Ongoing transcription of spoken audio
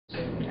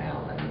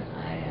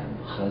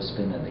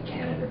husband of the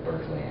candidate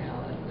Burkley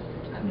Allen.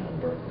 I've known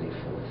Burkley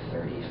for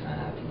 35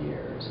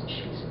 years, and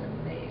she's an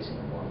amazing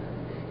woman.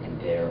 And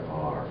there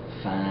are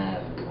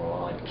 5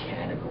 broad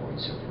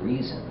categories of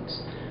reasons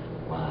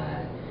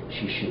why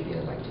she should be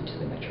elected to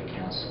the Metro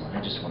Council. And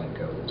I just want to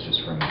go those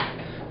just for a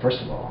minute.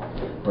 First of all,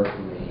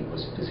 Burkley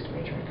was a physics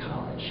major in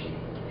college. She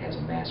has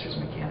a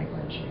master's in mechanical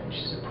engineering.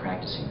 She's a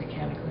practicing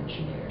mechanical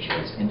engineer. She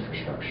has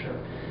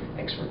infrastructure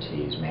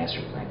expertise,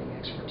 master planning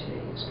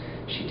expertise.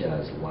 She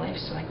does life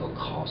cycle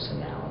cost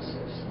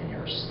analysis in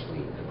her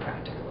sleep,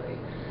 practically.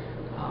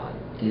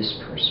 This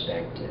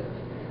perspective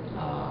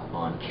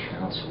on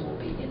council will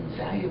be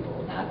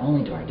invaluable, not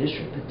only to our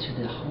district, but to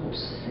the whole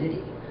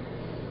city.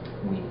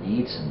 We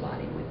need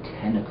somebody with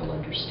technical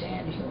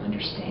understanding who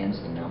understands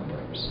the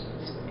numbers.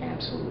 It's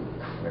absolutely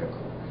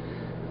critical.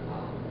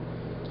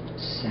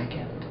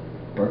 Second,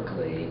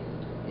 Burkley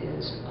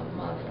is a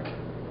mother.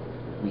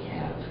 We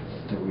have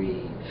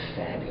 3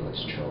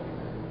 fabulous children,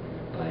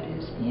 but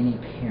as any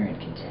parent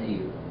can tell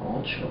you,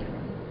 all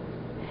children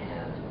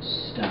have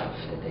stuff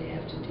that they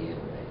have to deal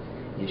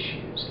with,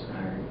 issues.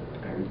 Our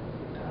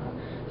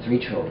 3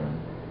 children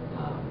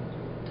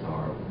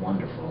are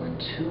wonderful, and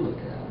 2 of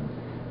them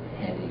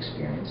had the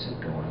experience of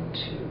going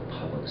to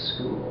public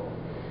school.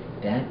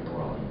 That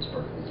broadens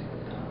Burkley's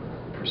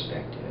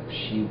perspective.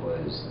 She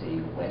was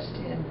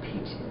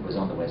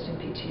on the West End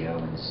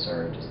PTO and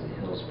served as the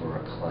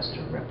Hillsborough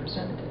cluster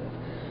representative.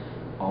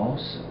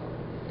 Also,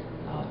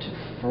 to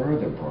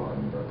further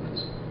broaden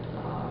Burkley's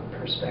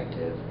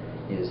perspective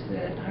is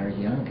that our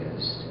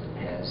youngest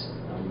has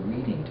a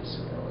reading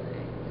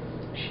disability.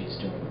 She's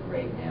doing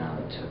great now.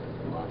 It took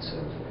lots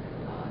of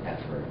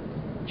effort.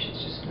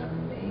 She's just an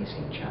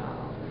amazing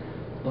child.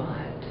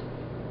 But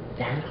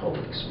that whole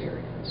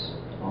experience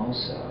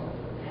also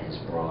has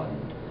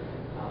broadened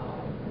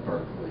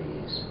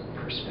Burkley's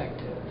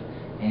perspective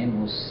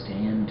and will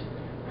stand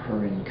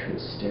her in good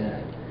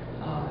stead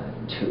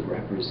to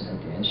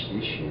represent the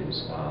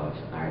issues of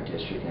our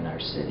district and our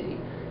city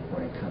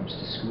when it comes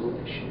to school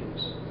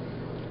issues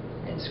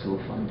and school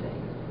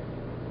funding.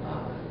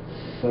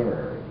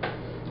 Third,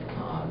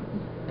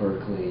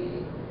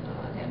 Burkley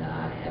and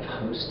I have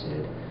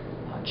hosted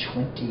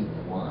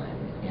 21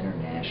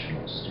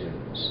 international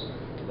students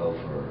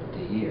over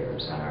the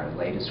years. Our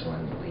latest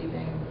one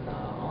leaving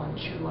on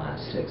July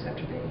 6th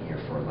after being here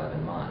for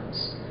 11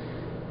 months.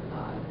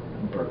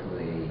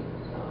 Burkley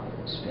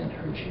spent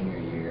her junior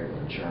year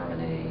in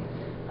Germany.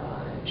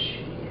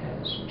 She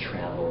has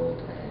traveled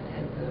and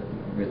had the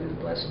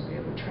blessing to be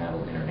able to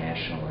travel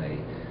internationally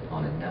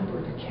on a number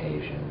of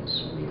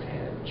occasions. We've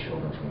had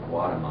children from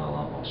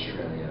Guatemala,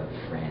 Australia,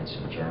 France,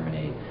 and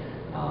Germany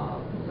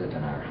live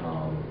in our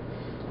home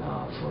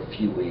for a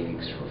few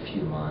weeks, for a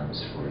few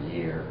months, for a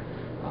year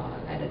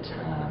at a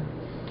time.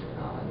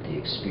 The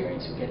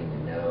experience of getting to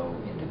know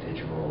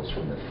individuals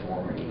from the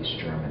former East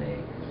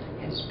Germany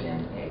has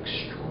been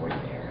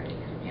extraordinary,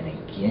 and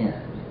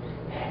again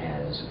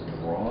has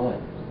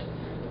broadened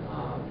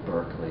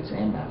Burkley's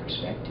and my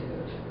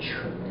perspective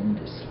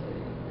tremendously.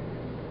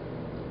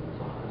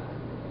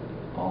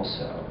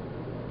 Also,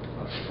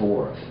 a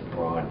 4th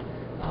broad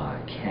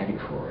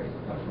category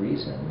of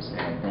reasons,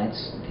 and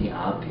that's the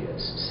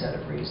obvious set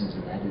of reasons,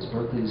 and that is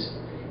Burkley's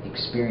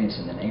experience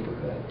in the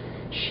neighborhood.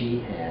 She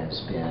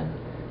has been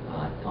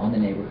on the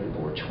neighborhood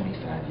board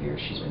 25 years.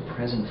 She's been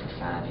president for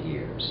 5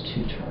 years,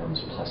 2 terms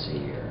plus a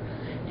year,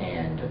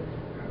 and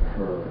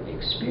her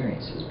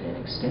experience has been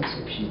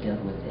extensive. She's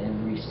dealt with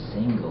every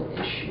single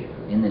issue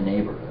in the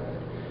neighborhood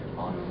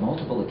on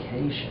multiple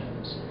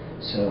occasions.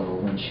 So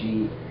when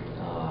she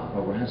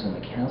arrives on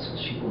the council,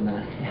 she will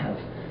not have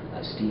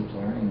a steep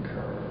learning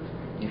curve.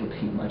 It'll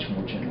be much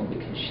more general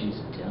because she's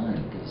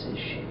done these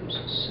issues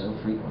so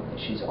frequently.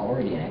 She's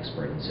already an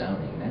expert in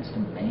zoning. That's the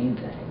main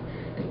thing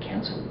that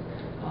council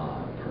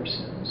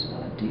persons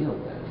deal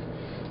with.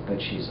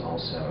 But she's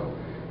also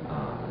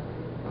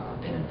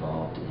been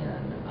involved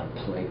in a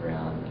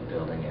playground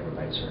building.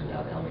 Everybody's heard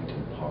about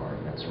Elmington Park.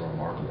 That's a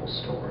remarkable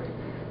story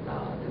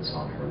that's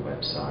on her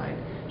website.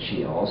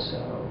 She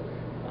also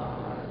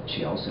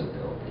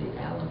built the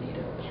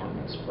Alameda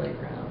Apartments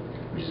playground,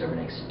 which is over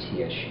next to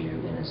TSU,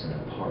 and is an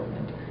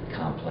apartment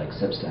complex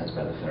subsidized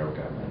by the federal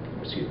government,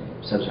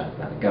 subsidized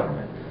by the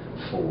government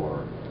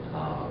for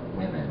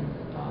women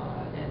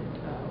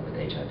with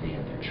HIV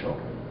and their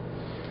children.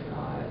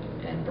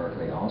 And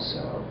Burkley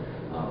also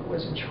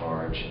was in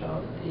charge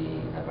of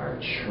our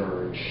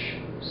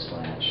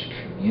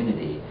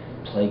church/community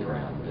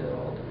playground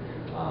build,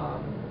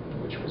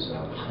 which was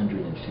a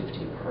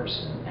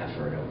 150-person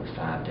effort over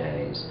 5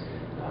 days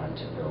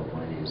to build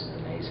one of these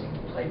amazing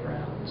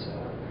playgrounds,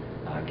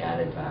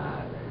 guided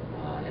by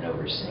and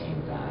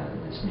overseen by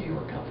this New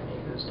York company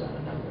who's done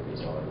a number of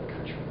these all over the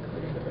country,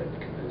 including the Red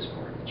Caboose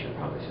Park that you're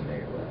probably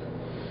familiar with.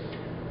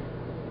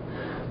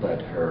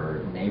 But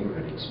her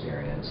neighborhood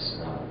experience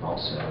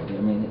also,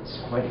 it's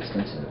quite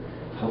extensive.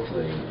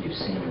 Hopefully you've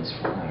seen this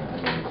flyer.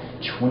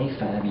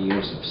 25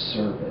 years of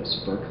service.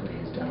 Burkley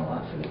has done a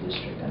lot for the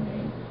district.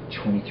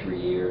 23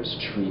 years,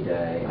 Tree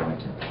Day,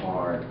 Arlington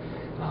Park.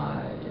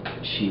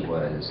 She She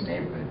was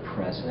neighborhood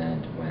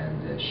president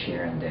when the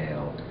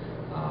Sharondale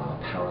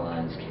power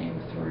lines came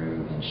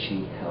through, and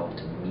she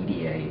helped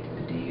mediate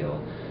the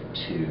deal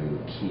to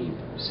keep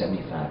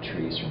 75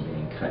 trees from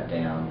being cut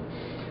down.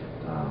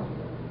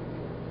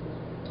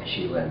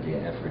 She led the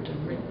effort to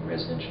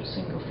residential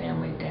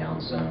single-family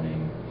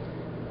downzoning,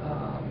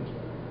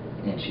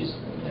 and she's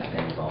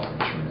been involved in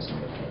a tremendous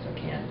number of things. I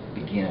can't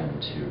begin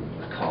to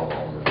recall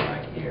all of them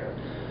right here.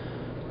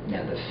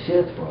 Now, the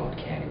fifth broad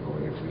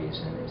category of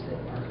reason is that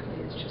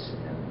Burkley is just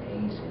an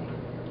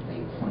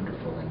amazingly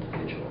wonderful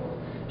individual.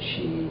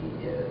 She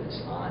is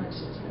honest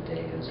as the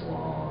day is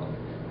long.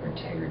 Her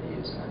integrity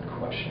is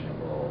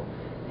unquestionable.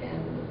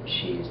 And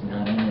she's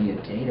not only a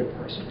data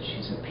person, but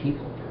she's a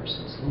people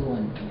person. It's a little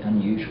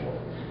unusual.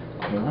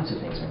 There are lots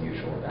of things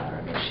unusual about her.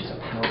 I mean, she's a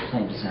power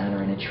plant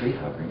designer and a tree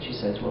hugger, and she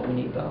says, well, we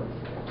need both.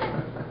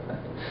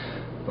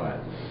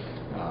 But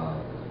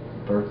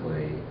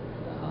Burkley,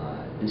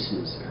 this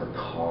is her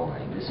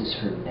calling. This is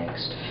her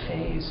next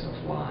phase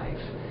of life.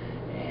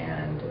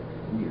 And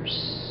we are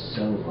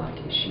so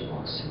lucky she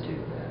wants to do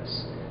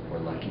this.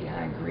 We're lucky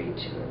I agreed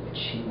to it, but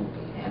she will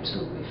be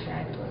absolutely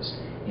fabulous.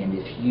 And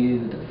if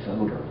you, the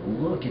voter,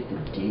 look at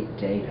the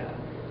data,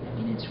 I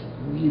mean, it's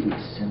really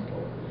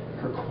simple.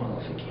 Her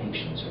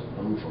qualifications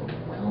are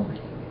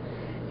overwhelming.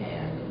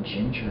 And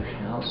Ginger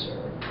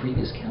Hauser, a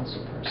previous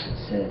council person,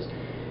 says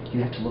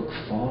you have to look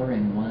far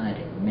and wide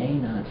and may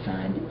not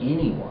find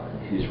anyone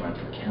who's run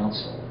for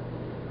council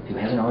who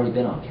hasn't already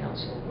been on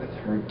council with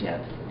her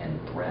depth and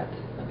breadth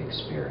of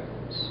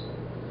experience.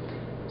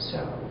 So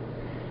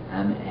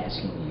I'm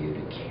asking you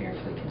to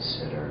carefully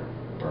consider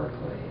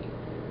Burkley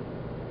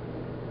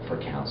for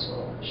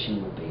council. She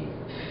will be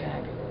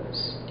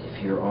fabulous.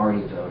 If you're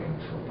already voting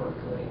for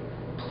Burkley,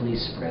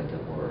 please spread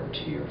the word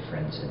to your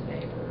friends and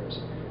neighbors.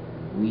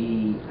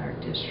 We, our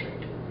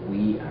district,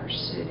 we, our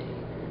city,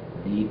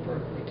 need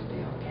Burkley to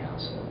be on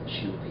council.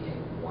 She will be a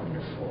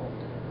wonderful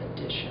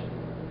addition.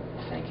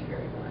 Thank you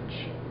very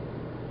much.